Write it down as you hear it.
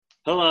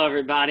Hello,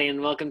 everybody, and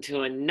welcome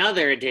to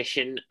another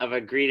edition of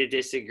Agree to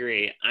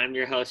Disagree. I'm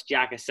your host,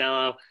 Jack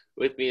Acello.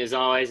 With me, as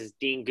always, is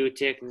Dean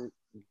Gutic,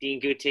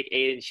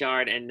 Aidan,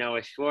 Charde, and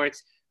Noah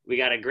Schwartz. We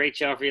got a great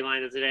show for you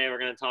lined up today. We're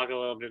going to talk a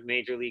little bit of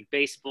Major League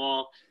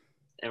Baseball,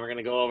 and we're going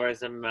to go over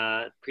some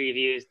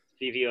preview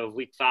of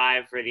Week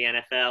 5 for the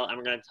NFL, and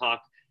we're going to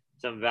talk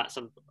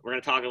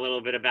a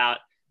little bit about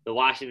the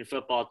Washington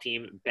football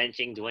team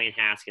benching Dwayne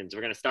Haskins.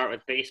 We're going to start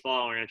with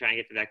baseball, and we're going to try and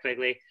get through that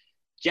quickly.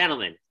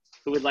 Gentlemen,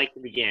 who would like to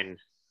begin?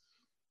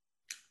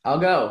 I'll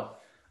go.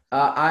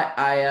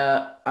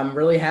 I'm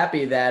really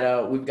happy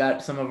that we've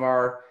got some of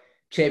our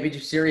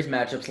championship series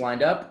matchups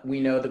lined up.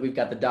 We know that we've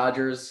got the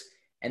Dodgers,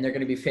 and they're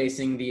going to be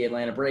facing the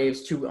Atlanta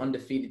Braves, two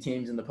undefeated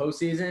teams in the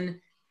postseason.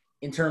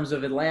 In terms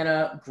of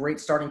Atlanta, great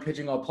starting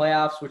pitching all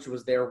playoffs, which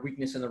was their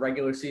weakness in the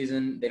regular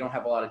season. They don't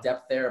have a lot of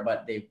depth there,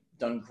 but they've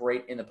done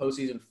great in the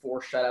postseason,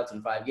 4 shutouts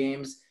in 5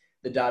 games.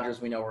 The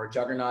Dodgers, we know, are a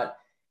juggernaut.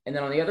 And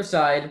then on the other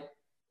side,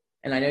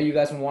 and I know you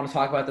guys will want to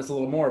talk about this a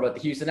little more, but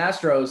the Houston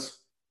Astros,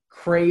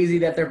 crazy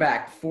that they're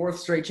back. 4th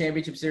straight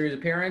championship series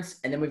appearance.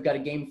 And then we've got a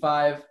game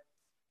 5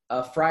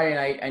 Friday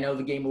night. I know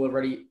the game will have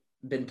already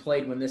been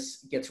played when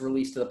this gets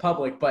released to the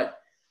public, but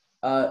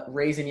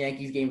Rays and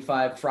Yankees game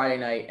 5 Friday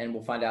night, and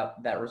we'll find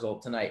out that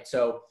result tonight.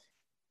 So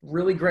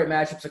really great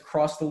matchups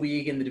across the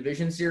league in the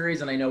division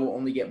series, and I know we'll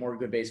only get more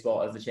good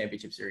baseball as the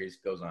championship series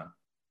goes on.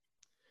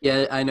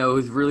 Yeah, I know. It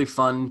was really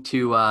fun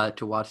to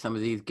watch some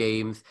of these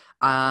games.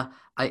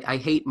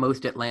 I hate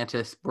most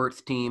Atlanta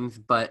sports teams,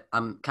 but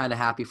I'm kind of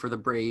happy for the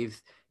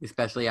Braves,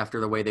 especially after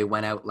the way they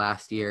went out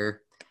last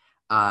year.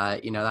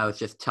 That was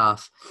just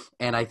tough.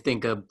 And I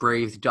think a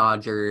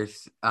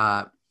Braves-Dodgers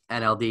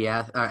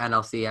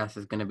NLCS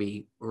is going to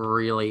be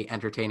really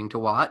entertaining to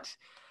watch.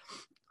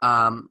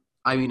 I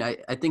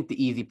think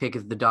the easy pick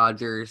is the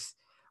Dodgers,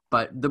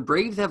 but the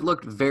Braves have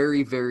looked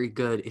very, very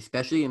good,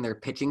 especially in their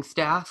pitching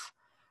staff.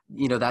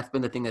 That's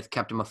been the thing that's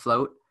kept them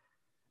afloat.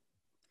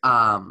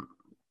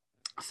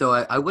 So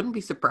I wouldn't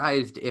be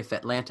surprised if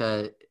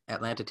Atlanta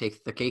takes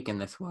the cake in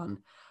this one.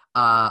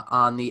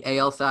 On the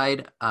AL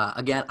side,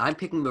 again, I'm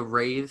picking the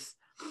Rays.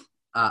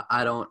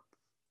 I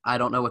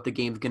don't know what the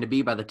game's going to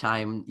be. By the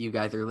time you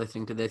guys are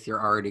listening to this,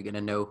 you're already going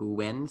to know who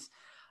wins.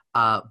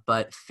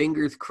 But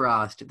fingers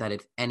crossed that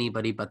it's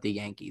anybody but the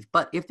Yankees.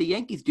 But if the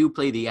Yankees do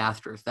play the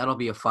Astros, that'll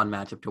be a fun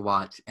matchup to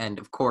watch. And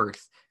of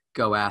course,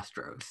 go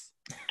Astros.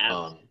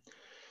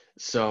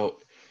 So,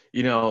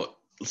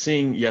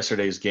 seeing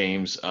yesterday's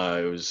games,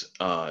 it was,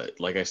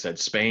 like I said,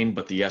 Spain,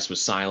 but the yes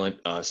was silent.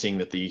 Seeing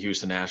that the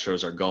Houston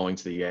Astros are going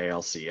to the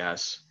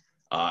ALCS,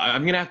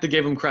 I'm going to have to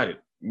give them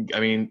credit. I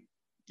mean,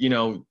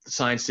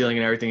 sign stealing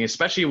and everything,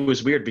 especially it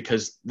was weird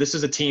because this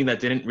is a team that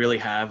didn't really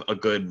have a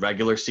good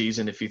regular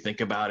season, if you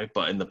think about it.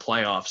 But in the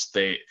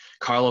playoffs,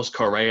 Carlos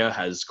Correa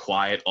has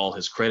quiet all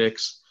his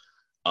critics.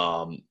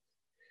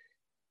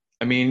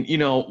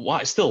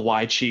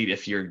 Why cheat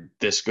if you're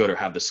this good or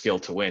have the skill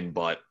to win?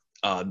 But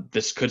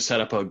this could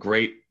set up a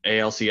great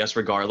ALCS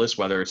regardless,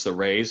 whether it's the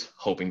Rays,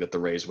 hoping that the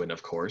Rays win,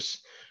 of course,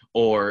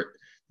 or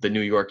the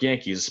New York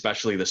Yankees,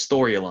 especially the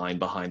storyline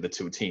behind the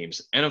two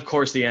teams. And, of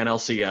course, the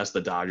NLCS,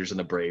 the Dodgers and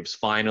the Braves.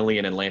 Finally,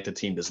 an Atlanta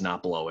team does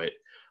not blow it.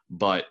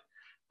 But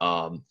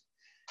I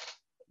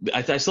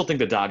still think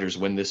the Dodgers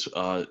win this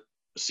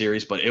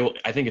series, but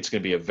I think it's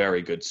going to be a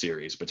very good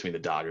series between the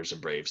Dodgers and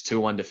Braves,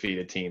 2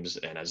 undefeated teams.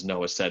 And as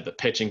Noah said, the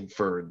pitching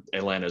for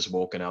Atlanta has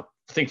woken up.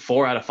 I think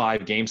 4 out of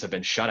 5 games have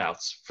been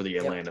shutouts for the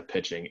Atlanta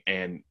pitching,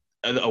 and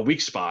a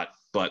weak spot,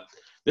 but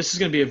this is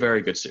going to be a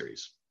very good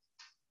series.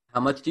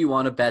 How much do you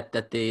want to bet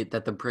that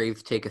the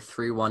Braves take a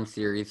 3-1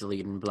 series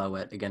lead and blow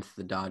it against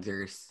the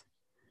Dodgers?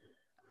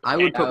 I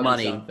would put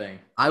money.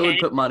 I would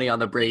put money on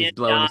the Braves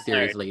blowing the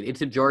series lead.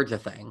 It's a Georgia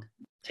thing.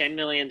 $10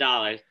 million.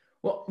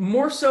 Well,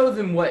 more so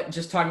than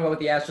just talking about what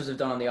the Astros have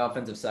done on the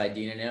offensive side,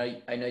 Dean.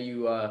 I know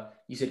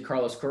you said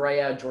Carlos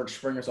Correa, George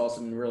Springer's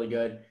also been really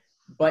good,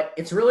 but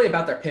it's really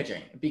about their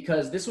pitching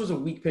because this was a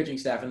weak pitching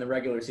staff in the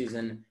regular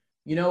season.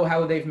 You know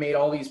how they've made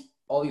all these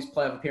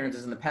playoff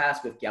appearances in the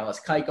past with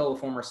Gallis Keuchel, a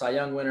former Cy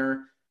Young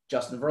winner,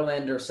 Justin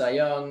Verlander, Cy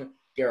Young,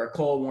 Garrett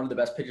Cole, one of the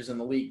best pitchers in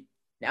the league.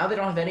 Now they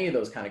don't have any of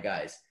those kind of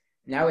guys.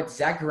 Now it's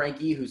Zach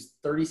Greinke, who's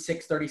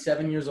 36,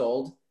 37 years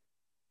old,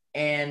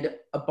 and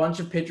a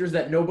bunch of pitchers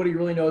that nobody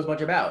really knows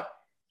much about.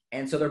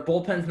 And so their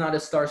bullpen's not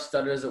as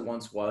star-studded as it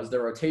once was.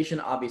 Their rotation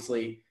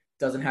obviously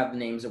doesn't have the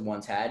names it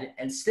once had.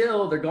 And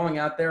still, they're going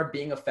out there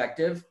being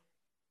effective,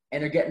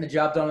 and they're getting the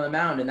job done on the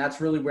mound. And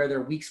that's really where their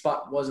weak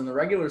spot was in the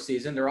regular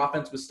season. Their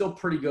offense was still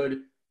pretty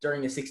good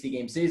during the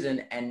 60-game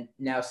season, and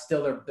now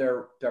still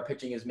their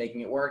pitching is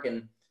making it work,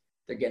 and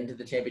they're getting to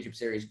the championship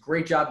series.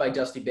 Great job by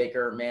Dusty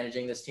Baker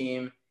managing this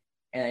team.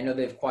 And I know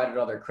they've quieted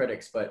all their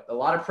critics, but a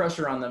lot of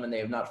pressure on them, and they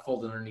have not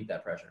folded underneath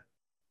that pressure.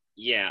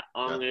 Yeah,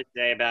 all I'm going to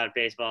say about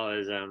baseball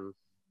is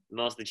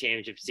most of the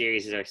championship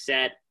series are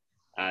set.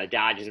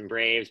 Dodgers and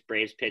Braves.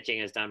 Braves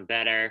pitching has done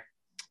better,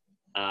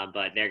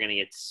 but they're going to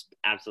get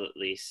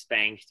absolutely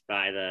spanked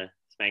by the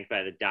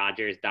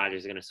Dodgers.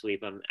 Dodgers are going to sweep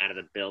them out of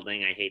the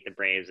building. I hate the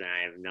Braves, and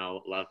I have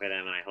no love for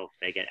them, and I hope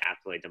they get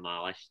absolutely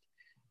demolished.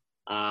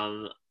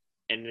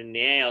 and in the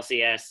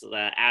ALCS,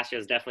 the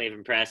Astros definitely have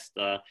impressed.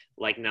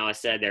 Like Noah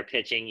said, their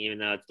pitching, even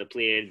though it's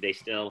depleted, they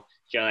still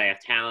show they have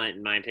talent.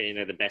 In my opinion,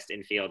 they're the best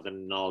infield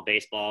in all of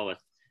baseball with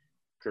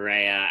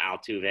Correa,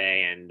 Altuve,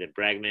 and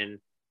Bregman.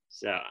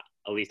 So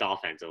at least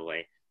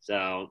offensively.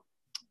 So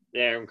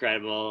they're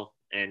incredible,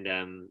 and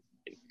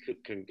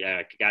can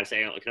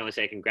only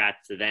say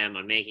congrats to them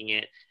on making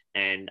it.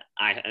 And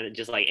I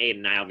just like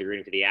Aidan, I'll be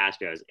rooting for the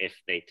Astros if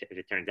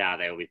it turns out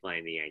they will be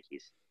playing the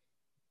Yankees.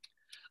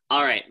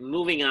 All right,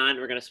 moving on,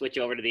 we're going to switch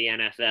over to the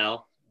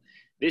NFL.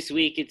 This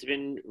week, it's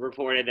been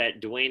reported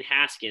that Dwayne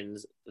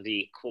Haskins,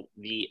 the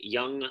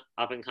young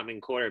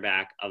up-and-coming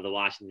quarterback of the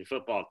Washington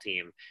football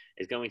team,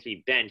 is going to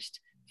be benched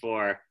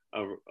for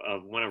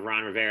one of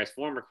Ron Rivera's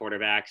former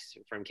quarterbacks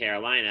from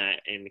Carolina,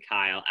 in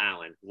Kyle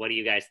Allen. What do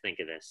you guys think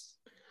of this?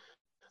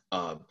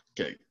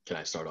 Okay, can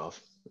I start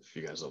off, if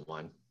you guys don't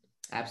mind?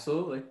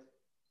 Absolutely.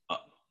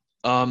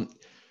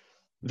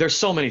 There's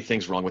so many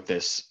things wrong with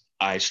this.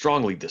 I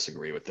strongly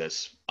disagree with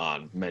this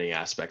on many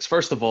aspects.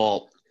 First of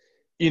all,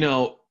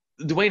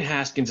 Dwayne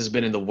Haskins has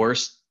been in the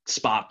worst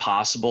spot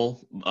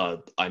possible.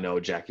 I know,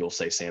 Jack, you'll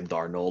say Sam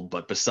Darnold,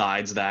 but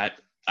besides that,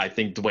 I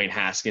think Dwayne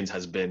Haskins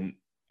has been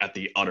at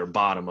the utter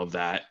bottom of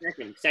that.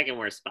 Second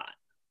worst spot.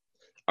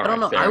 I don't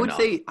know. I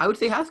would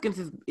say Haskins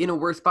is in a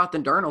worse spot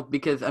than Darnold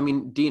because,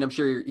 Dean, I'm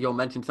sure you'll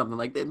mention something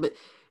like that, but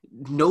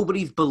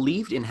nobody's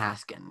believed in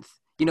Haskins.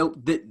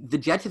 The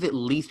Jets have at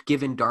least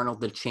given Darnold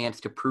the chance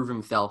to prove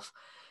himself.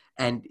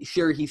 And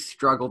sure, he's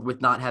struggled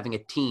with not having a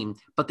team,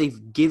 but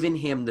they've given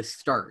him the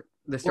starting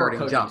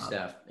job.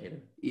 Staff,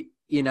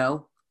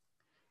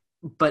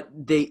 but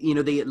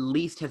they at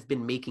least have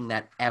been making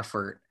that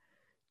effort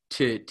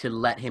to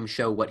let him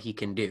show what he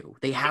can do.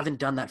 They haven't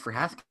done that for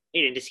Haskins.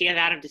 Aidan, does he have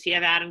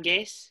Adam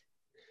Gase?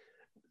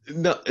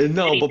 No,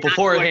 but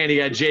beforehand he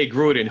had Jay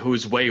Gruden,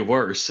 who's way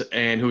worse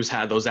and who's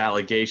had those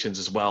allegations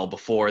as well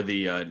before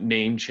the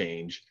name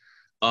change.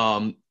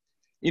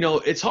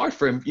 It's hard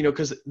for him,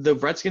 because the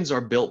Redskins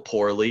are built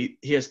poorly.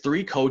 He has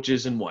 3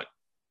 coaches in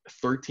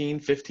 13,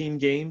 15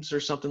 games or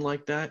something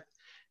like that.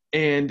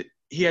 And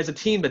he has a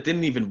team that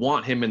didn't even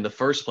want him in the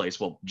first place.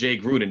 Well, Jay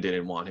Gruden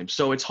didn't want him.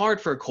 So it's hard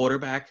for a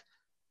quarterback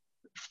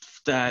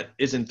that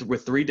isn't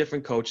with 3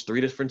 different coaches, 3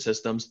 different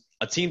systems,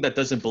 a team that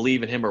doesn't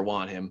believe in him or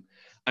want him.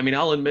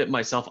 I'll admit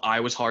myself, I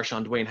was harsh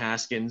on Dwayne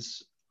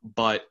Haskins,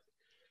 but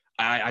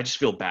I just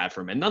feel bad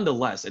for him. And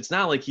nonetheless, it's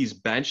not like he's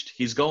benched.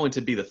 He's going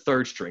to be the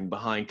 3rd string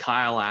behind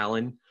Kyle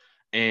Allen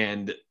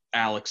and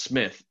Alex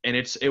Smith. And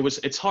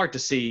it's hard to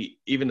see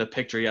even the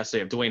picture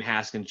yesterday of Dwayne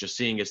Haskins just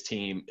seeing his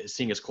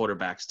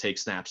quarterbacks take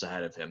snaps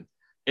ahead of him.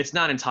 It's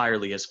not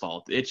entirely his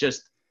fault. It's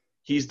just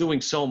he's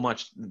doing so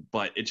much,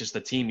 but it's just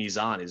the team he's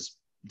on is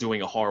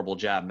doing a horrible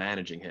job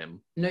managing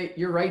him. No,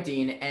 you're right,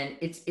 Dean. And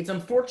it's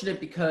unfortunate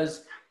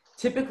because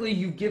typically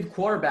you give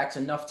quarterbacks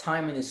enough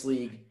time in this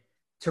league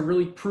to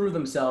really prove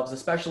themselves,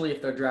 especially if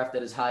they're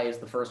drafted as high as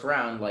the first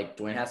round, like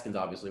Dwayne Haskins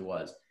obviously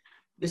was.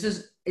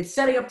 It's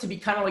setting up to be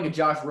kind of like a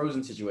Josh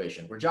Rosen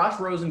situation, where Josh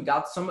Rosen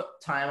got some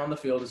time on the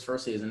field his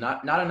first season,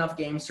 not enough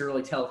games to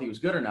really tell if he was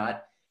good or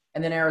not.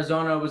 And then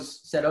Arizona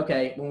said,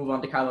 okay, we'll move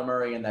on to Kyler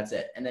Murray, and that's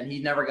it. And then he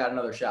never got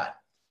another shot.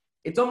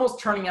 It's almost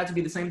turning out to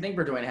be the same thing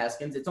for Dwayne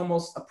Haskins. It's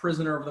almost a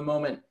prisoner of the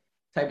moment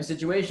type of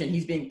situation.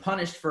 He's being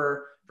punished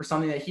for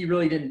something that he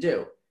really didn't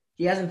do.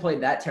 He hasn't played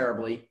that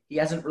terribly. He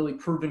hasn't really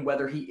proven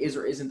whether he is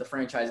or isn't the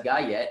franchise guy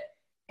yet.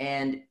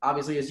 And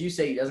obviously, as you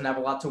say, he doesn't have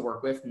a lot to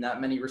work with.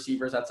 Not many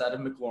receivers outside of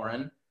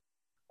McLaurin.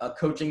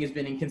 Coaching has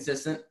been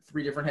inconsistent.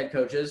 3 different head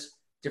coaches,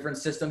 different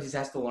systems he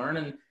has to learn.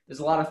 And there's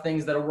a lot of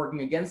things that are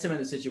working against him in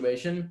the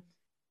situation.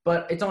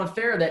 But it's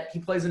unfair that he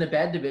plays in a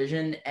bad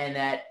division and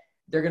that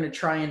they're going to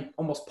try and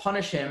almost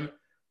punish him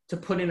to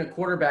put in a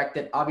quarterback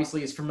that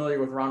obviously is familiar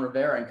with Ron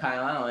Rivera and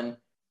Kyle Allen.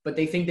 But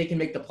they think they can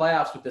make the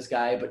playoffs with this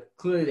guy, but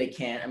clearly they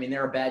can't.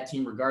 They're a bad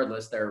team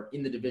regardless. They're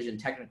in the division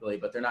technically,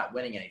 but they're not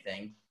winning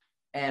anything.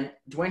 And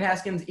Dwayne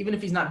Haskins, even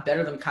if he's not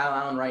better than Kyle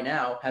Allen right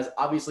now, has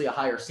obviously a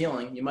higher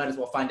ceiling. You might as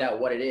well find out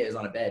what it is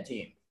on a bad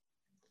team.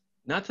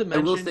 Not to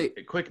mention,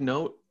 a quick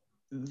note,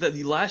 that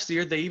the last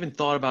year they even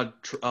thought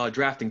about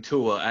drafting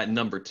Tua at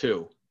number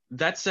 2.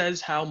 That says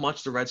how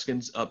much the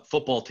Redskins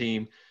football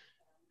team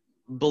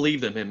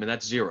believed in him, and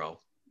that's 0.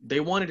 They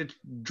wanted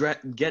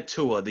to get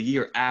Tua the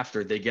year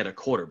after they get a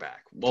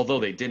quarterback, although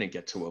they didn't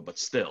get Tua, but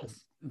still.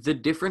 The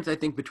difference, I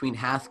think, between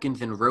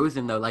Haskins and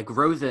Rosen, though, like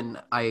Rosen,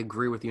 I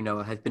agree with you,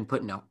 Noah, has been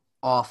put in an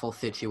awful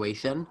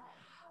situation.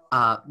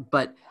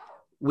 But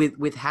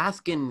with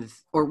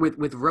Haskins, or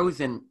with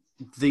Rosen,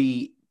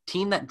 the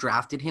team that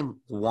drafted him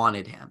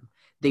wanted him.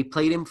 They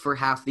played him for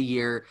half the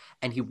year,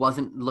 and he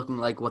wasn't looking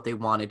like what they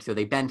wanted, so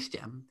they benched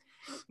him.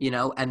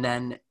 And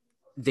then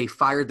they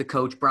fired the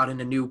coach, brought in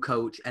a new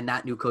coach, and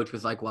that new coach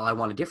was like, well, I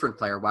want a different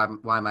player. Why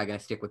am I going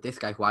to stick with this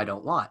guy who I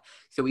don't want?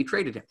 So he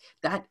traded him.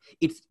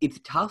 It's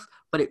tough,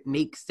 but it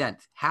makes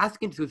sense.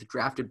 Haskins was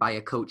drafted by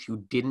a coach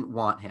who didn't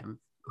want him,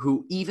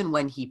 who even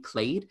when he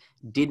played,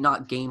 did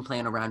not game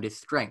plan around his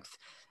strengths.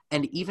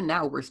 And even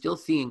now, we're still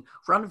seeing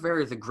Ron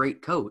Rivera is a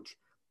great coach,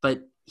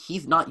 but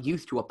he's not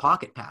used to a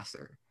pocket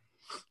passer,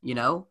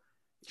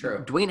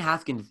 True. Dwayne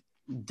Haskins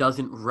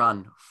doesn't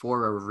run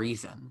for a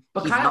reason.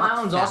 But He's Kyle not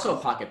Allen's fast. also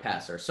a pocket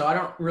passer, so I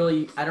don't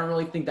really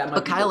think that might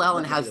But be Kyle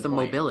Allen might be has the some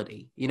point.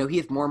 mobility. He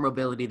has more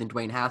mobility than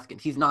Dwayne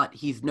Haskins. He's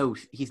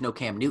no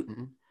Cam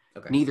Newton.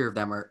 Okay. Neither of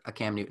them are a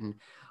Cam Newton.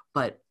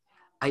 But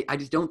I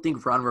just don't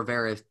think Ron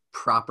Rivera is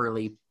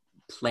properly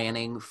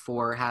planning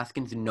for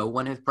Haskins. No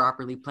one has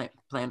properly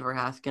planned for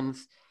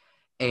Haskins.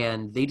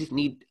 And they just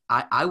need –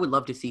 I would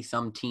love to see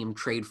some team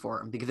trade for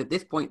him, because at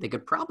this point they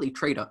could probably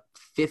trade a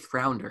 5th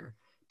rounder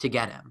to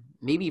get him,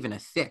 maybe even a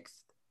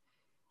 6th.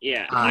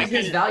 Yeah,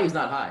 His value is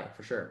not high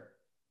for sure.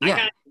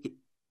 Yeah,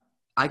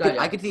 I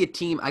could see a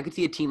team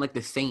like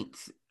the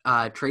Saints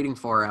trading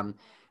for him,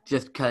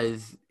 just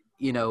because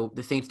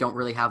the Saints don't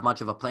really have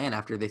much of a plan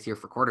after this year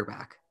for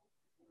quarterback.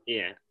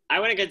 Yeah, I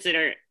wouldn't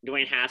consider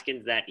Dwayne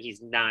Haskins that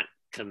he's not.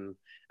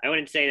 I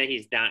wouldn't say that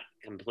he's not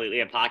completely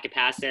a pocket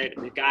passer.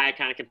 The guy I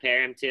kind of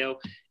compare him to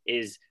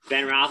is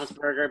Ben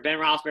Roethlisberger. Ben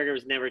Roethlisberger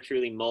was never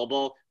truly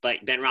mobile, but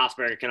Ben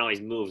Roethlisberger can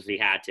always move if he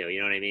had to. You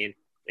know what I mean?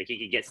 Like,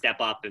 he could step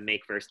up and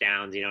make first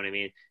downs. You know what I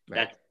mean? Right.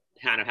 That's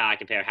kind of how I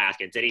compare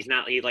Haskins. That he's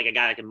like a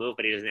guy that can move,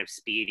 but he doesn't have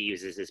speed. He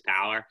uses his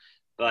power.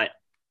 But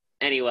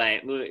anyway,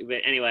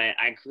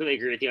 I completely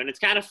agree with you. And it's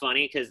kind of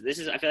funny because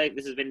I feel like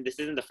this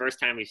isn't the first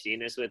time we've seen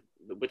this with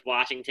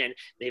Washington.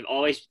 The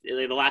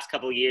last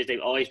couple of years, they've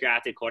always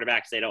drafted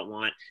quarterbacks they don't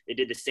want. They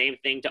did the same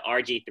thing to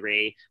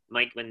RG3.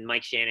 When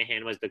Mike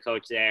Shanahan was the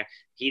coach there,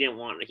 he didn't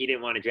want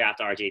to draft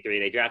RG3.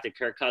 They drafted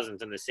Kirk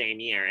Cousins in the same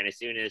year. And as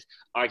soon as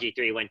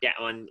RG3 went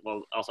down,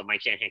 well, also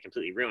Mike Shanahan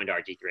completely ruined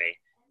RG3,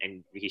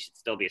 and he should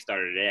still be a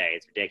starter today.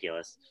 It's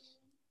ridiculous.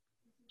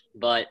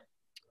 But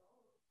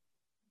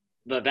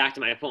back to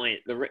my point,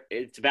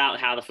 it's about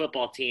how the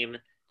football team,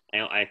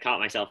 I caught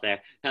myself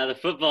there, how the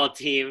football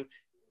team,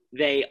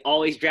 they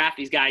always draft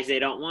these guys they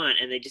don't want,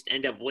 and they just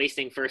end up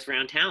wasting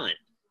first-round talent.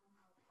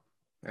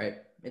 Right.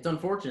 It's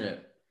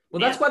unfortunate.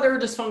 Well, that's why they're a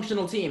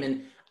dysfunctional team.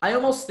 And I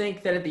almost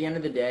think that at the end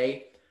of the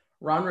day,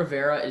 Ron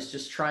Rivera is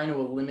just trying to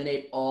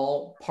eliminate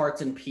all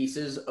parts and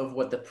pieces of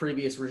what the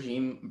previous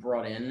regime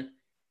brought in.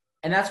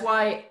 And that's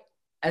why,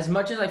 as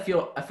much as I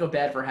feel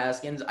bad for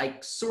Haskins, I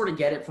sort of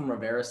get it from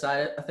Rivera's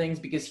side of things,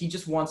 because he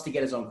just wants to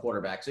get his own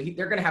quarterback. So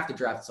they're going to have to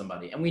draft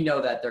somebody. And we know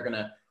that they're going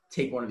to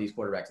take one of these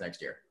quarterbacks next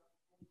year.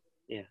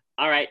 Yeah.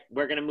 All right.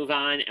 We're going to move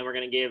on, and we're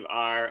going to give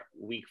our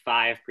Week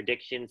 5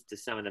 predictions to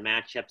some of the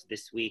matchups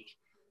this week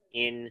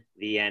in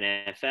the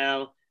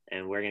NFL.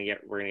 And we're going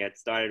to get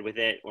started with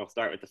it. We'll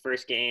start with the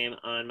first game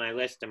on my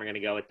list, and we're going to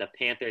go with the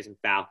Panthers and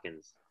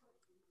Falcons.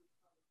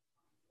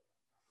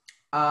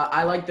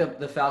 I like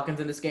the Falcons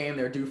in this game.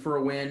 They're due for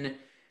a win.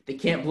 They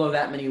can't blow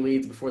that many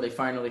leads before they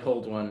finally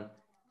hold one.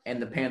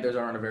 And the Panthers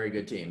aren't a very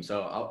good team,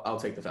 so I'll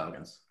take the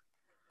Falcons.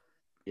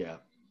 Yeah.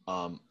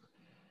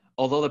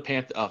 Although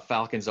the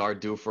Falcons are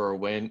due for a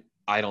win,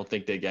 I don't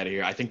think they get it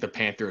here. I think the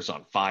Panthers are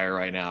on fire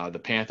right now. The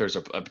Panthers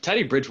are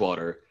Teddy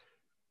Bridgewater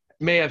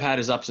may have had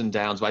his ups and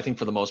downs, but I think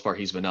for the most part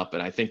he's been up,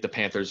 and I think the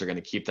Panthers are going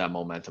to keep that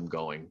momentum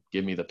going.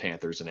 Give me the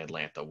Panthers in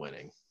Atlanta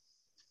winning.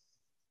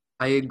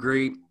 I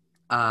agree.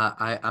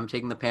 I'm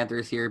taking the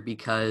Panthers here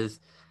because,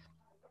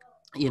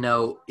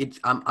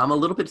 I'm a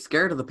little bit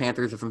scared of the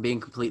Panthers, if I'm being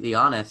completely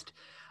honest.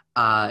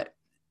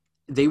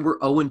 They were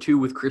 0-2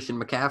 with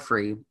Christian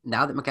McCaffrey.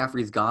 Now that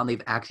McCaffrey's gone,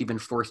 they've actually been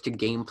forced to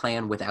game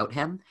plan without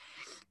him.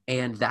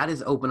 And that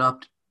has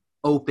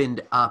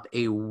opened up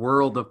a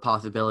world of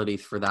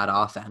possibilities for that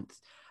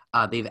offense.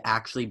 They've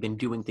actually been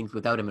doing things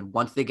without him. And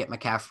once they get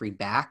McCaffrey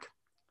back,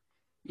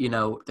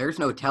 there's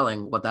no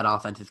telling what that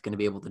offense is going to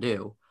be able to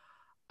do.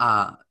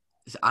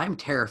 So I'm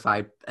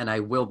terrified, and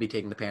I will be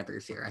taking the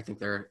Panthers here. I think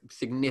they're a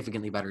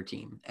significantly better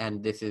team,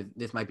 and this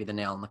might be the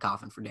nail in the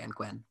coffin for Dan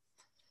Quinn.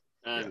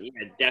 Yeah,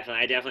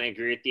 definitely. I definitely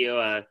agree with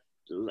you.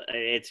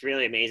 It's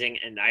really amazing,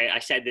 and I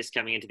said this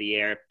coming into the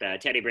year.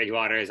 Teddy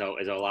Bridgewater is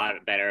a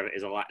lot better.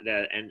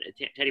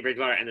 Teddy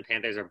Bridgewater and the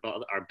Panthers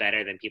are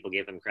better than people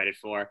give them credit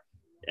for.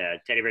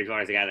 Teddy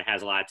Bridgewater is a guy that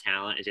has a lot of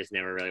talent. It just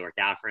never really worked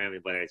out for him,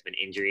 whether it's been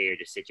injury or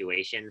just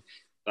situation.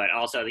 But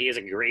also, he has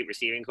a great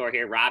receiving core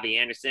here. Robbie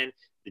Anderson.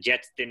 The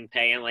Jets didn't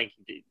pay him like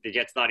the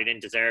Jets thought he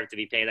didn't deserve to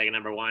be paid like a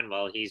number one.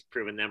 Well, he's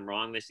proven them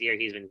wrong this year.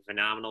 He's been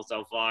phenomenal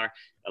so far,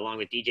 along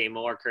with DJ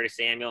Moore, Curtis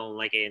Samuel, and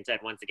like Aidan said,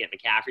 once they get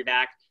McCaffrey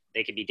back,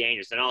 they could be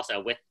dangerous. And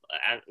also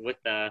with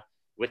the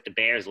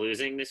Bears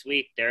losing this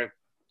week, the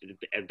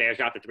Bears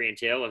dropped to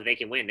 3-2. If they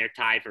can win, they're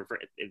tied for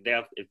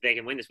if they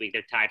can win this week,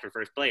 they're tied for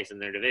first place in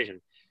their division.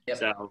 Yep.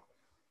 So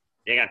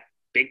they got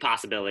big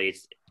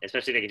possibilities,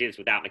 especially if they can do this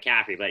without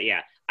McCaffrey. But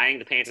yeah, I think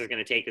the Panthers are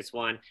going to take this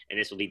one, and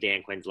this will be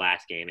Dan Quinn's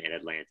last game in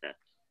Atlanta.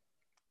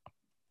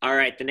 All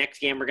right, the next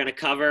game we're going to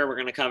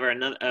cover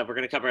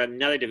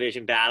another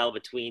division battle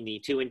between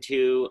the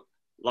 2-2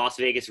 Las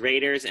Vegas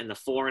Raiders and the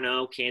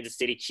 4-0 Kansas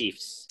City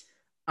Chiefs.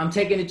 I'm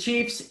taking the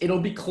Chiefs. It'll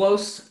be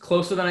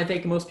closer than I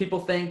think most people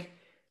think.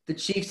 The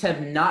Chiefs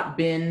have not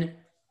been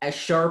as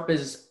sharp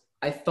as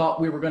I thought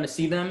we were going to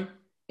see them.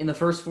 In the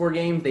first 4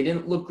 games, they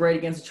didn't look great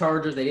against the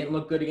Chargers. They didn't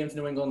look good against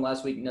New England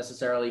last week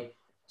necessarily.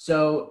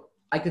 So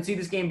I could see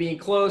this game being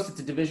close. It's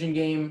a division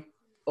game.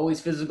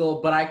 always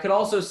physical, but I could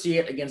also see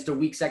it against a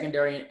weak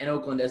secondary in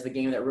Oakland as the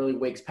game that really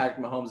wakes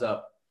Patrick Mahomes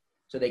up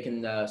so they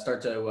can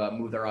start to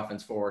move their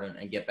offense forward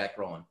and get back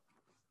rolling.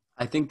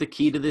 I think the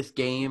key to this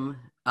game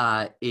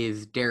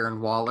is Darren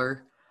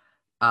Waller.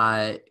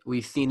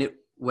 We've seen it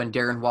when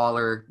Darren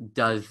Waller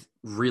does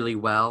really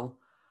well.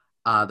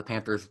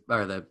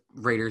 The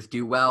Raiders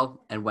do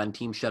well, and when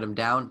teams shut him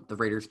down, the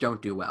Raiders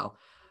don't do well.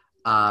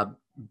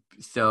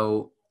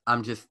 So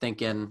I'm just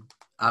thinking,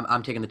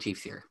 I'm taking the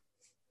Chiefs here.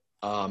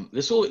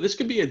 This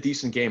could be a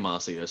decent game,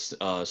 honestly,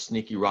 a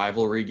sneaky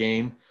rivalry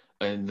game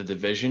in the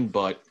division,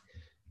 but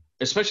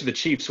especially the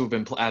Chiefs, who have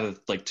been out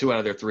of 2 out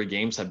of their 3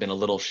 games, have been a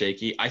little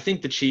shaky. I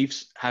think the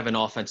Chiefs have an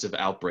offensive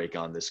outbreak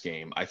on this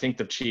game. I think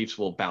the Chiefs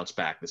will bounce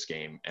back this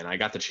game, and I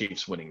got the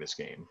Chiefs winning this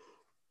game.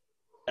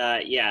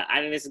 Yeah, I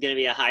think this is going to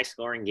be a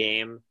high-scoring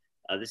game.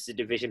 This is a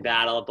division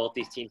battle. Both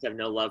these teams have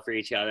no love for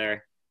each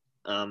other.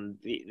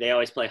 They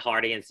always play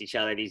hard against each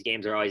other. These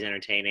games are always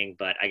entertaining,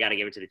 but I got to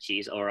give it to the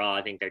Chiefs. Overall,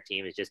 I think their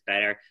team is just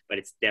better, but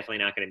it's definitely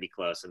not going to be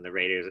close, and the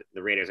Raiders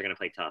are going to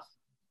play tough.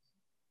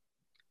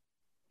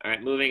 All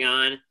right, moving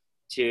on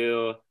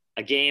to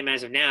a game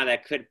as of now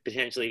that could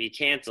potentially be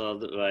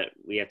canceled, but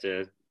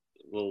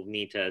we'll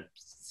need to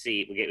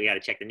see. We got to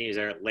check the news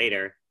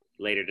later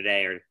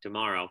today or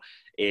tomorrow,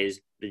 is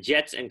the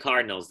Jets and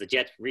Cardinals. The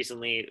Jets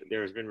recently,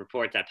 there's been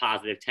reports that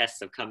positive tests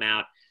have come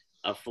out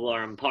of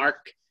Florham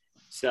Park.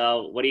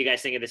 So what do you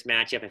guys think of this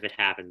matchup if it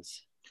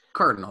happens?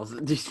 Cardinals.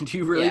 Do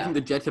you really think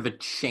the Jets have a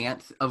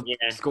chance of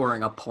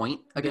scoring a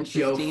point against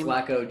this team? Joe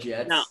Flacco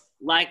Jets. No,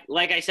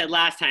 like I said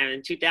last time,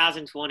 in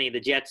 2020, the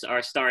Jets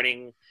are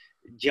starting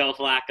Joe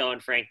Flacco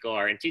and Frank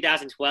Gore. In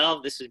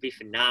 2012, this would be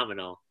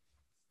phenomenal.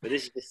 But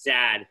this is just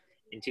sad.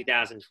 In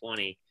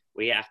 2020,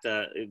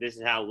 this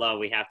is how low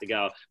we have to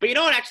go. But you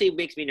know what actually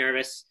makes me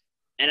nervous?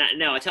 And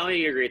tell me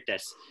you agree with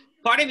this.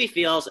 Part of me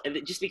feels,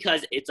 just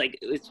because it's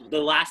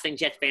the last thing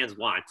Jets fans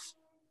want.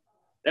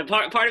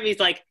 Part of me is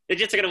like, the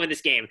Jets are going to win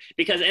this game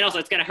because, and also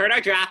it's going to hurt our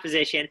draft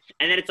position.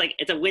 And then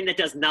it's a win that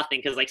does nothing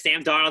because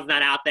Sam Darnold's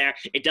not out there.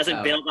 It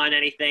doesn't build on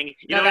anything.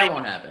 That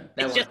won't happen.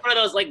 It's just one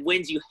of those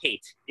wins you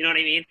hate. You know what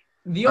I mean?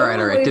 The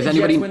only way the Jets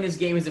win this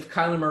game is if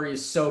Kyler Murray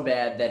is so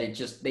bad that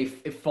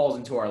it falls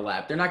into our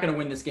lap. They're not going to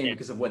win this game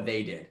because of what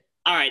they did.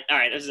 All right.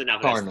 This is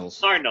enough.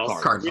 Cardinals.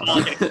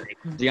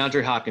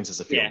 DeAndre Hopkins is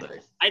a field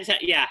day.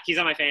 He's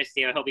on my fantasy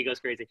team. I hope he goes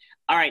crazy.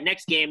 All right,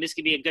 next game. This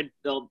could be a good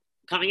build.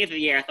 Coming into the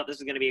year, I thought this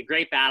was going to be a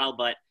great battle,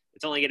 but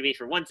it's only going to be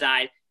for one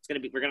side.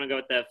 We're going to go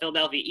with the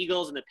Philadelphia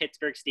Eagles and the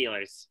Pittsburgh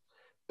Steelers.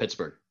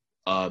 Pittsburgh.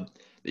 The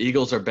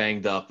Eagles are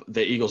banged up.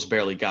 The Eagles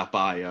barely got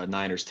by a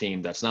Niners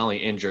team that's not only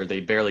injured, they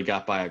barely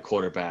got by a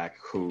quarterback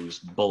who's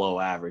below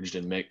average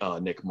in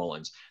Nick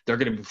Mullins. They're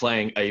going to be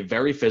playing a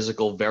very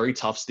physical, very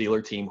tough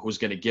Steeler team who's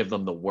going to give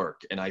them the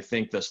work. And I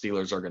think the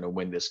Steelers are going to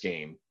win this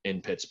game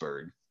in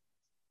Pittsburgh.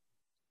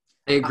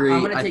 I agree.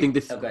 Go ahead. I think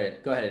the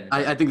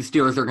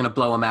Steelers are going to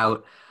blow them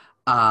out.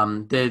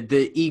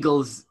 The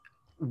Eagles,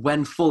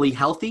 when fully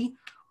healthy,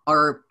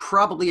 are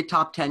probably a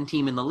top 10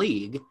 team in the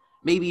league,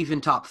 maybe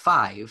even top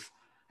 5,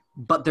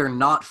 but they're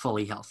not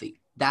fully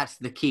healthy. That's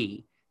the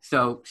key.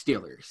 So,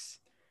 Steelers.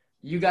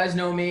 You guys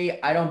know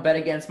me. I don't bet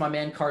against my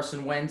man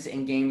Carson Wentz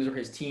in games where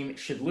his team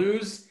should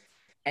lose.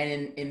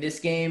 And in this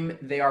game,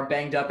 they are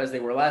banged up as they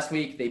were last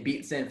week. They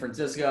beat San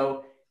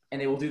Francisco, and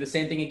they will do the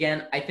same thing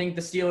again. I think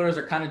the Steelers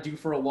are kind of due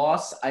for a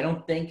loss. I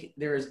don't think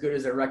they're as good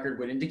as their record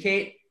would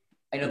indicate.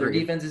 I know their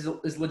defense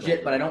is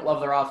legit, but I don't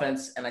love their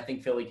offense, and I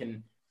think Philly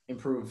can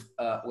improve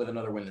with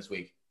another win this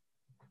week.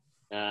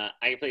 I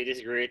completely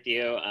disagree with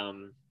you.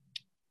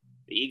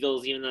 The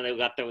Eagles, even though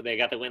they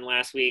got the win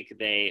last week,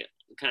 they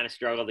kind of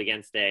struggled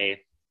against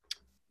a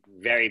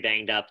very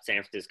banged up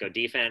San Francisco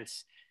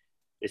defense.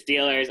 The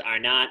Steelers are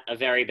not a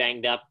very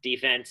banged up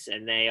defense,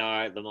 and they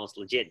are the most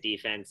legit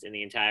defense in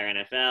the entire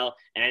NFL.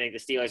 And I think the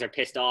Steelers are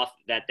pissed off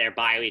that their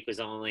bye week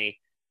was only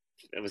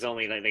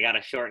they got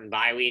a shortened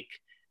bye week.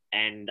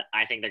 And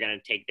I think they're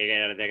going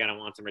to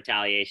want some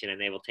retaliation,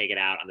 and they will take it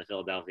out on the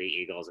Philadelphia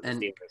Eagles,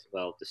 and the Steelers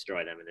will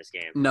destroy them in this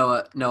game.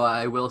 Noah,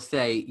 I will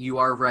say you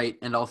are right,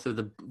 and also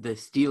the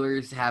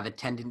Steelers have a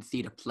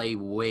tendency to play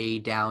way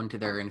down to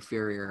their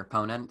inferior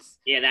opponents.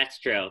 Yeah, that's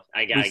true.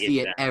 I gotta see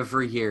it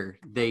every year.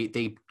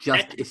 They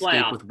just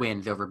escape with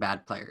wins over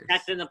bad players.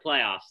 That's in the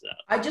playoffs, though.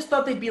 I just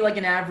thought they'd be like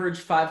an average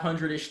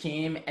 500-ish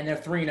team, and they're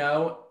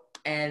 3-0,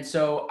 and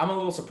so I'm a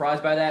little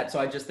surprised by that. So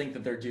I just think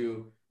that they're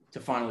due to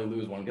finally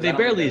lose one. They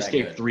barely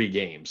escaped 3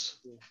 games.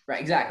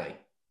 Right, exactly.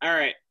 All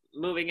right,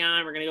 moving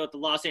on. We're going to go with the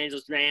Los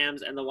Angeles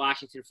Rams and the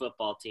Washington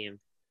football team.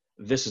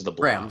 This is the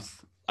blowout. Rams.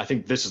 I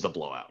think this is the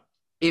blowout.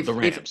 The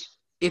Rams.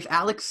 If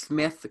Alex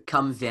Smith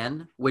comes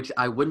in, which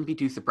I wouldn't be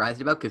too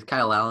surprised about because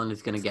Kyle Allen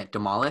is going to get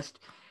demolished,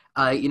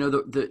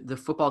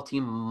 the football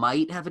team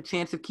might have a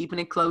chance of keeping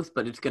it close,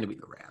 but it's going to be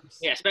the Rams.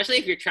 Yeah, especially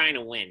if you're trying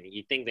to win.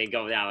 You'd think they'd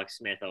go with Alex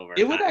Smith over.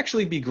 It would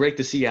actually be great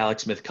to see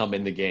Alex Smith come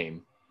in the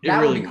game.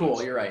 That would be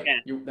cool. You're right.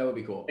 Yeah. That would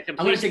be cool. I'm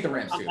going to take the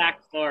Rams, too.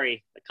 The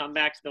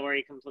comeback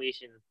story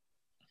completion.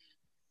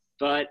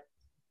 But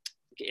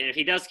And if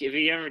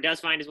he ever does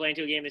find his way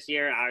into a game this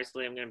year,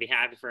 obviously I'm going to be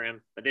happy for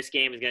him. But this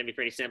game is going to be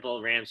pretty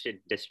simple. Rams should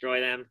destroy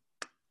them.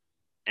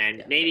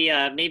 And maybe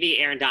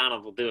Aaron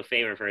Donald will do a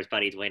favor for his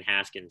buddy Dwayne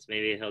Haskins.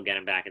 Maybe he'll get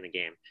him back in the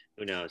game.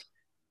 Who knows?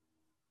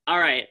 All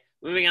right,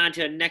 moving on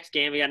to the next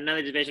game. We got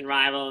another division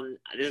rival, and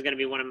this is going to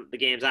be one of the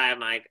games I have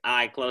my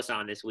eye close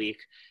on this week.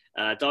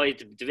 It's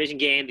always a division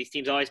game. These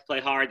teams always play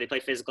hard. They play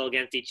physical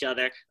against each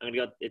other. I'm going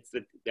to go. It's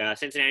the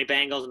Cincinnati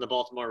Bengals and the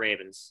Baltimore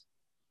Ravens.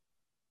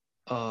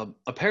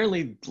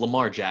 Apparently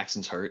Lamar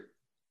Jackson's hurt,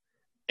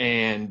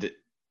 and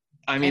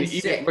I mean,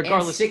 sick.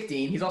 regardless, and sick,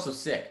 Dean. He's also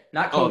sick.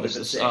 Not COVID, this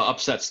but is sick.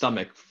 upset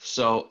stomach.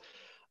 So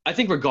I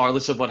think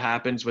regardless of what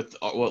happens with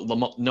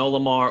no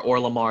Lamar or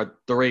Lamar,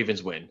 the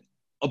Ravens win.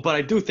 But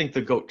I do think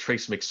the GOAT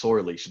Trace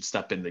McSorley should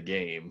step in the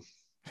game.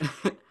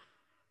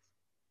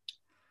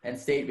 And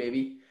State,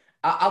 baby.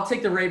 I'll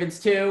take the Ravens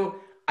too.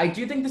 I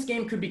do think this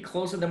game could be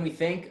closer than we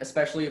think,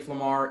 especially if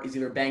Lamar is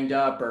either banged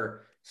up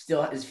or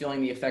still is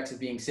feeling the effects of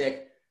being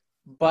sick.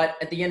 But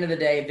at the end of the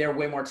day, they're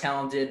way more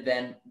talented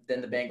than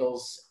the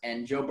Bengals.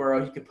 And Joe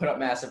Burrow, he could put up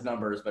massive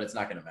numbers, but it's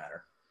not going to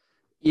matter.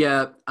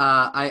 Yeah,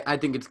 I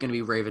think it's going to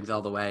be Ravens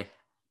all the way.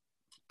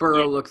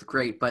 Burrow looks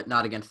great, but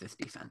not against this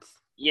defense.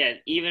 Yeah,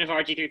 even if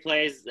RG3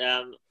 plays,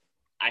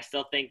 I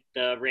still think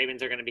the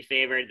Ravens are going to be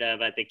favored.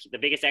 But the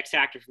biggest X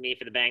factor for me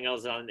for the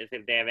Bengals,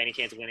 if they have any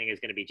chance of winning,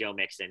 is going to be Joe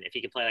Mixon. If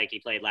he could play like he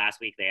played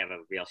last week, they have a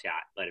real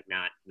shot. But if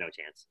not, no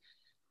chance.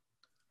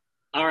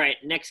 All right,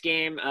 next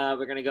game,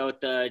 we're going to go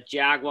with the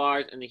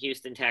Jaguars and the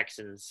Houston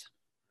Texans.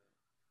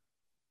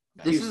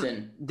 This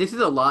is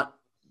a lot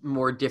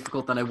more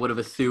difficult than I would have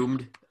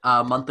assumed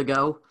a month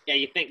ago. Yeah,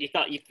 you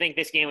think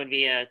this game would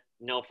be a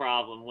no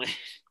problem win.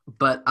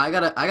 But I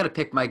gotta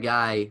pick my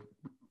guy,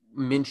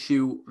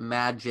 Minshew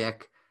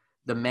Magic,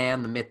 the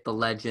man, the myth, the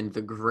legend,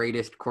 the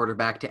greatest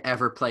quarterback to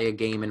ever play a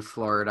game in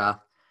Florida.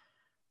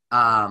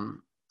 And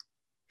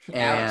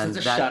it's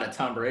a shot at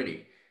Tom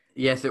Brady.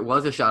 Yes, it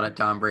was a shot at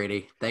Tom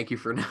Brady. Thank you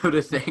for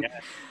noticing.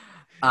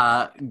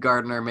 Yeah.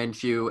 Gardner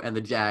Minshew and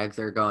the Jags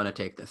are going to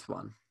take this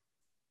one.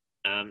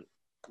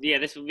 Yeah,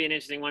 this will be an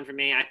interesting one for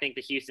me. I think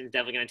the Houston's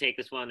definitely going to take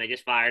this one. They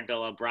just fired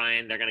Bill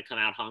O'Brien. They're going to come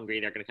out hungry.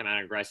 They're going to come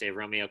out aggressive.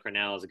 Romeo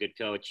Crennel is a good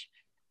coach,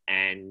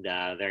 and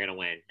they're going to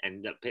win.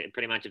 And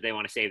pretty much if they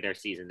want to save their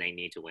season, they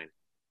need to win.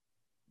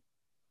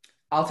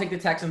 I'll take the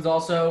Texans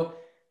also.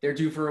 They're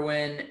due for a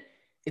win.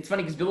 It's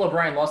funny because Bill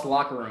O'Brien lost the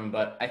locker room,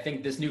 but I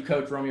think this new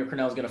coach, Romeo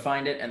Crennel, is going to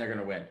find it, and they're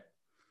going to win.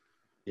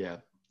 Yeah,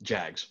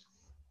 Jags.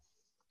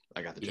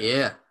 I got the Jags.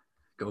 Yeah,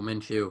 go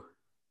Minshew.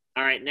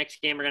 All right,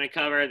 next game we're going to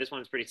cover. This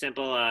one's pretty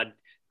simple.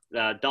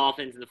 The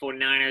Dolphins and the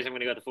 49ers. I'm going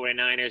to go with the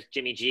 49ers.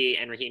 Jimmy G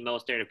and Raheem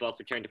Mostert have both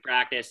returned to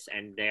practice,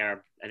 and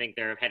I think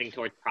they're heading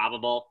towards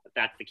probable. If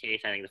that's the case,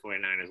 I think the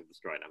 49ers will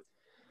destroy them.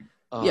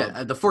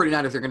 The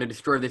 49ers are going to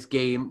destroy this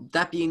game.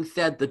 That being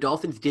said, the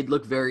Dolphins did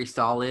look very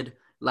solid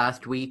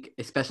last week,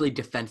 especially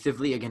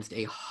defensively against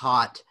a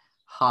hot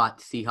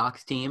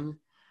Seahawks team.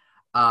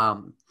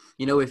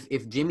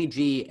 If Jimmy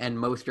G and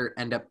Mostert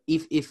end up,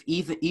 if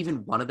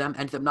even one of them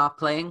ends up not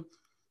playing,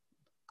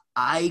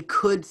 I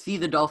could see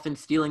the Dolphins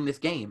stealing this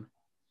game.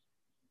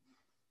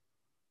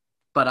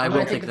 But I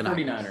will take the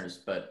 49ers,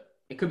 but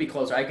it could be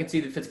closer. I could see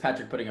that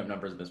Fitzpatrick putting up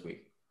numbers this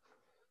week.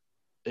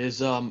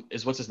 Is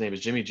what's his name? Is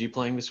Jimmy G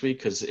playing this week?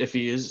 Because if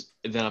he is,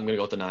 then I'm going to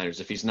go with the Niners.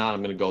 If he's not,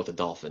 I'm going to go with the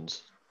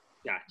Dolphins.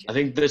 Gotcha. I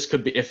think this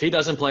could be – if he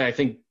doesn't play, I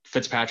think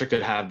Fitzpatrick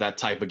could have that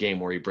type of game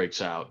where he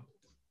breaks out.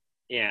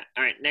 Yeah.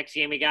 All right, next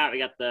game we got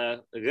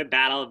the good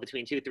battle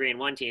between 2, 3, and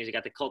 1 teams. We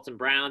got the Colts and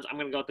Browns. I'm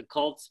going to go with the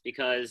Colts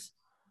because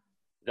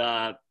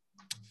the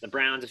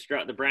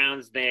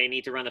Browns, they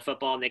need to run the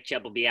football. Nick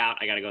Chubb will be out.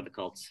 I got to go with the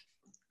Colts.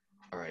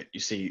 All right. You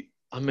see,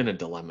 I'm in a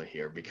dilemma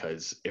here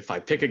because if I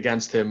pick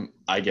against him,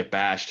 I get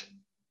bashed.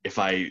 If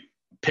I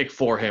pick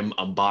for him,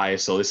 I'm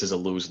biased, so this is a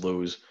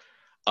lose-lose.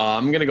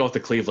 I'm going to go with the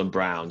Cleveland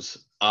Browns.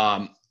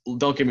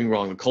 Don't get me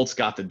wrong. The Colts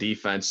got the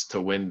defense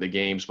to win the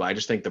games, but I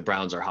just think the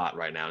Browns are hot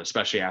right now,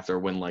 especially after a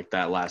win like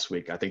that last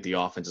week. I think the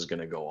offense is going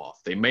to go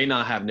off. They may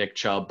not have Nick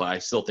Chubb, but I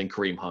still think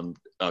Kareem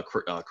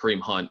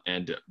Hunt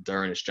and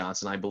D'Ernest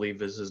Johnson, I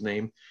believe is his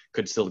name,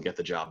 could still get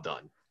the job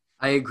done.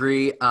 I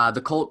agree.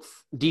 The Colts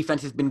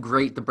defense has been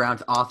great. The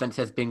Browns offense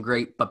has been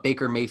great, but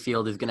Baker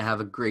Mayfield is going to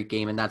have a great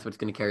game, and that's what's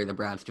going to carry the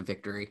Browns to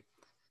victory.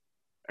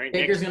 All right,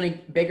 Baker's going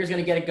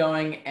to get it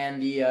going,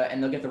 and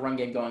they'll get the run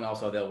game going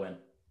also. They'll win.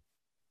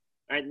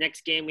 All right,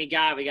 next game we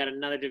got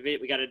another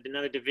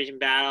division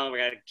battle. We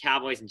got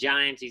Cowboys and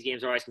Giants. These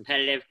games are always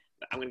competitive.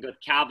 I'm going to go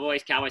with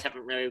Cowboys. Cowboys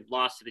haven't really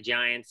lost to the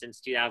Giants since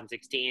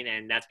 2016,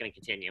 and that's going to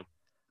continue.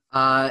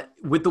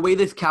 With the way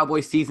this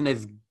Cowboys season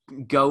is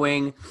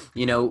going,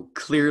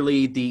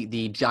 clearly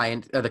the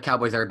Giants or the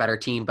Cowboys are a better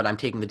team, but I'm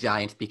taking the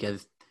Giants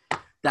because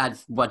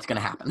that's what's going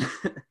to happen.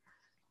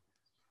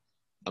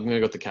 I'm going to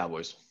go with the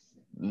Cowboys.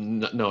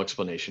 No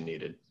explanation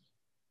needed.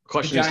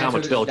 Question is how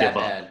much they'll give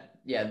up.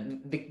 Yeah,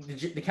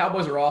 the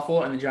Cowboys are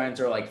awful, and the Giants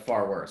are like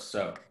far worse.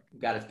 So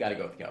got to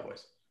go with the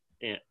Cowboys.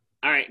 Yeah.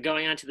 All right,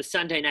 going on to the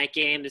Sunday night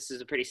game. This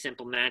is a pretty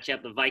simple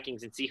matchup. The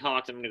Vikings and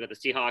Seahawks. I'm going to go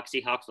with the Seahawks.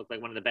 Seahawks look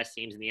like one of the best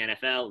teams in the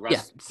NFL. Yeah,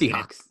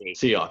 Seahawks.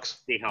 Seahawks.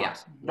 Yeah,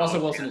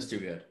 Russell Wilson is too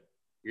good.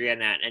 You're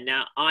getting that. And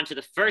now on to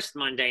the first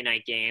Monday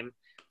night game.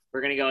 We're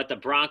going to go with the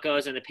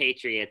Broncos and the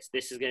Patriots.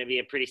 This is going to be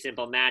a pretty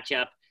simple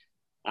matchup.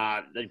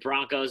 The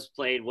Broncos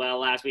played well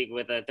last week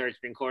with a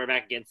third-string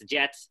quarterback against the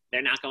Jets.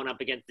 They're not going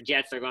up against the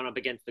Jets. They're going up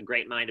against the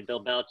great mind of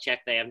Bill Belichick.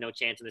 They have no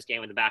chance in this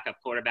game with a backup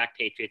quarterback.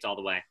 Patriots all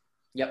the way.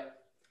 Yep.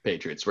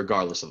 Patriots,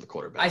 regardless of the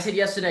quarterback. I said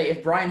yesterday,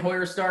 if Brian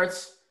Hoyer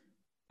starts,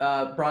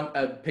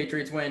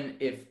 Patriots win.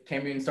 If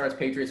Cam Newton starts,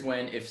 Patriots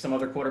win. If some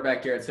other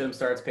quarterback, Jarrett Stidham,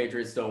 starts,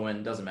 Patriots still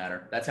win. Doesn't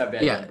matter. That's how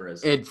bad Denver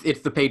is.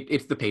 It's the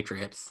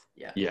Patriots.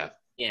 Yeah.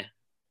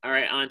 All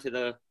right, on to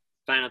the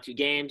final two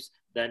games.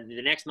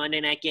 The next Monday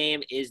night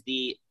game is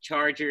the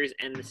Chargers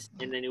and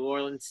the New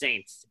Orleans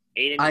Saints.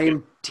 Aidan, I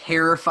am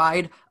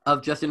terrified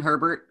of Justin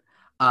Herbert.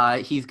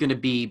 He's going to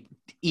be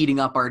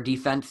eating up our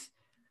defense.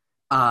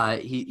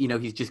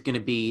 He's just going to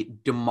be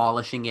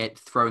demolishing it,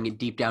 throwing it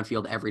deep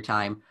downfield every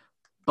time.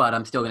 But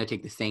I'm still going to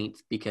take the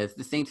Saints because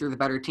the Saints are the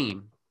better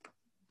team.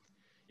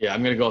 Yeah,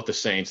 I'm going to go with the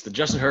Saints. The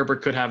Justin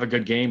Herbert could have a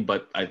good game,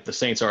 but the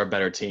Saints are a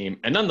better team.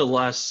 And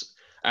nonetheless,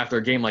 after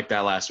a game like that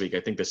last week, I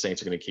think the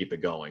Saints are going to keep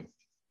it going.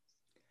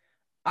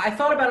 I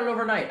thought about it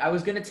overnight. I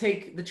was going to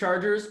take the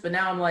Chargers, but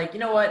now I'm like, you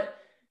know what?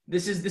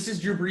 This is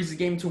Drew Brees'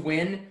 game to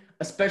win,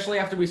 especially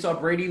after we saw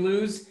Brady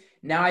lose.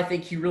 Now I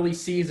think he really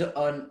sees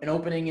an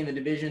opening in the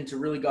division to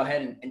really go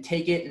ahead and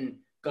take it and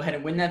go ahead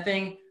and win that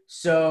thing.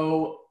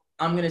 So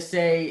I'm going to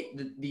say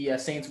the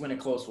Saints win a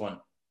close one.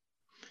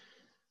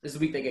 This is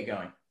the week they get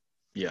going.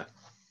 Yeah.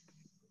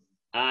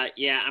 I'm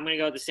going to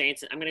go with the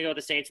Saints. I'm going to go with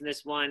the Saints in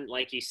this one.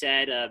 Like you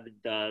said,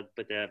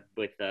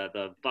 with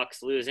the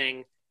Bucs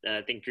losing,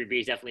 I think Drew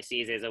Brees definitely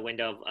sees it as a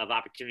window of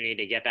opportunity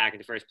to get back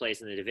into first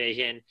place in the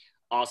division.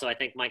 Also, I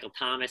think Michael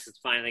Thomas is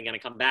finally going to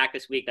come back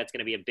this week. That's going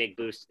to be a big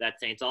boost to that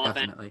Saints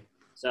offense. Definitely.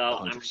 So 100%. I'm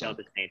going to go with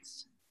the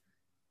Saints.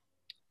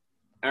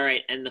 All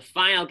right, and the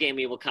final game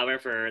we will cover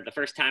for the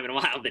first time in a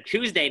while, the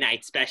Tuesday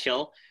night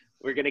special.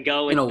 We're going to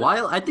go with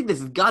while. I think this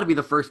has got to be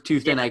the first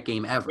Tuesday night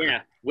game ever.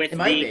 Yeah, it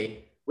might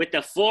be. With the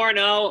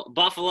 4-0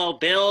 Buffalo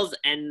Bills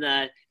and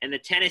the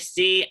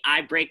Tennessee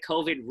I break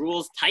COVID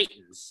rules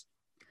Titans.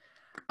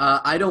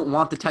 I don't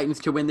want the Titans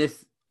to win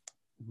this,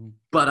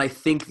 but I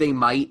think they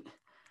might.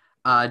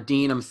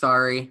 Dean, I'm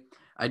sorry.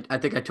 I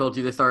think I told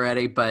you this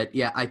already, but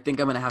yeah, I think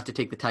I'm going to have to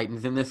take the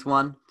Titans in this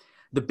one.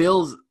 The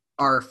Bills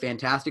are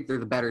fantastic. They're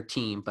the better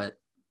team, but.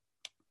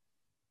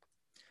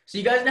 So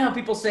you guys know how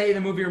people say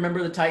the movie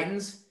Remember the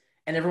Titans,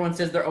 and everyone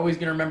says they're always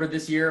going to remember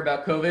this year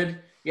about COVID?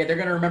 Yeah, they're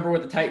going to remember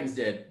what the Titans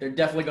did. They're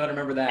definitely going to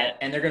remember that,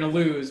 and they're going to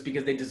lose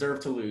because they deserve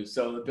to lose.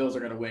 So the Bills are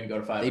going to win, go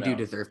to 5-0. They do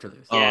deserve to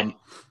lose.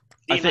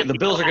 I think the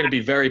Bills are going to be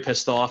very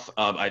pissed off.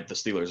 The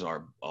Steelers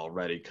are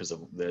already because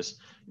of this.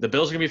 The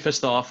Bills are going to be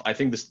pissed off. I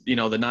think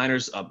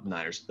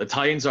the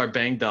Titans are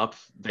banged up.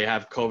 They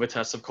have COVID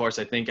tests, of course.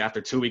 I think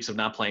after 2 weeks of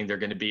not playing, they're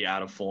going to be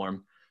out of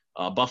form.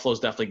 Buffalo's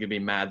definitely going to be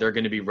mad. They're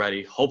going to be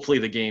ready. Hopefully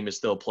the game is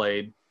still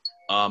played.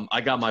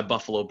 I got my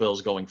Buffalo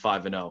Bills going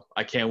 5-0.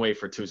 I can't wait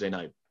for Tuesday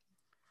night.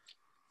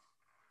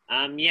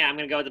 I'm going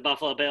to go with the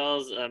Buffalo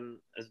Bills. I'm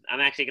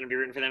actually going to be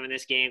rooting for them in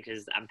this game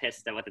because I'm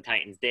pissed at what the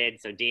Titans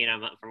did. So Dean,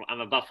 I'm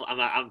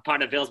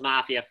part of Bills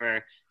Mafia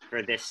for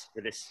this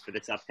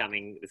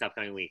upcoming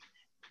week.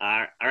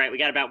 All right, we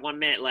got about 1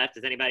 minute left.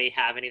 Does anybody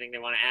have anything they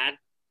want to add?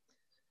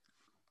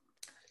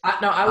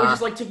 I would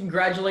just like to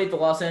congratulate the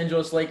Los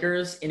Angeles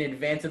Lakers in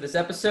advance of this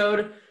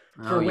episode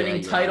for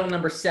winning title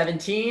number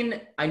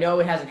 17. I know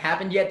it hasn't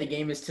happened yet. The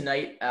game is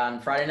tonight on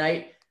Friday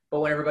night. But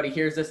when everybody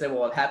hears this, it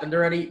will have happened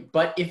already.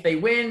 But if they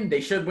win,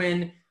 they should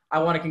win.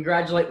 I want to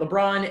congratulate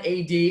LeBron,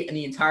 AD, and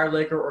the entire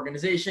Laker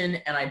organization.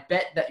 And I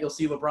bet that you'll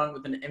see LeBron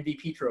with an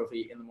MVP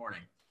trophy in the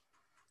morning.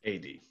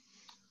 AD.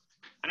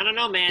 I don't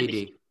know, man. AD.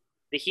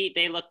 The Heat,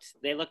 they looked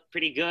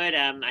pretty good.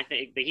 I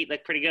think the Heat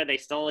looked pretty good. They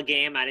stole a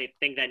game. I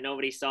think that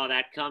nobody saw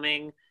that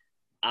coming.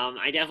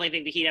 I definitely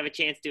think the Heat have a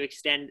chance to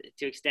extend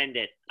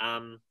it.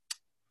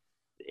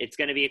 It's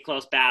going to be a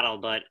close battle,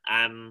 but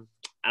I don't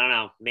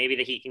know. Maybe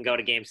the Heat can go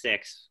to Game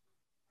 6.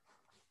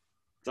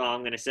 That's all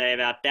I'm going to say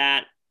about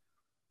that.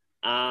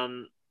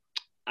 All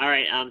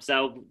right.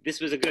 So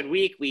this was a good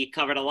week. We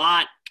covered a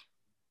lot.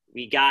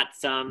 We got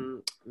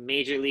some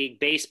Major League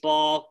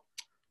Baseball.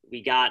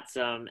 We got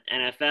some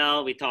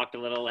NFL. We talked a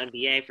little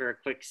NBA for a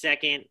quick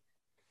second.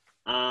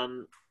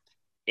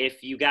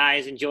 If you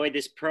guys enjoyed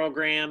this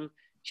program,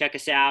 check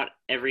us out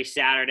every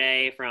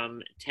Saturday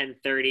from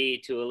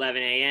 10:30 to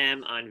 11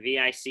 a.m. on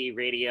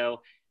vicradio.org.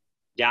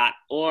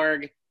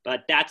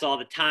 But that's all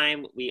the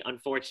time we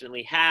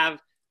unfortunately have.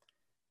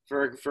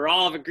 For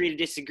all of Agree to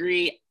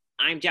Disagree,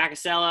 I'm Jack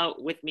Acello.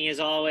 With me, as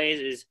always,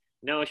 is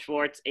Noah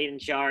Schwartz, Aidan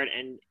Charde,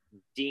 and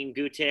Dean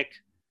Gutic.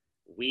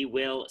 We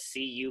will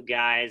see you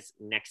guys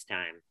next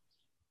time.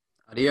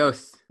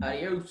 Adios.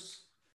 Adios.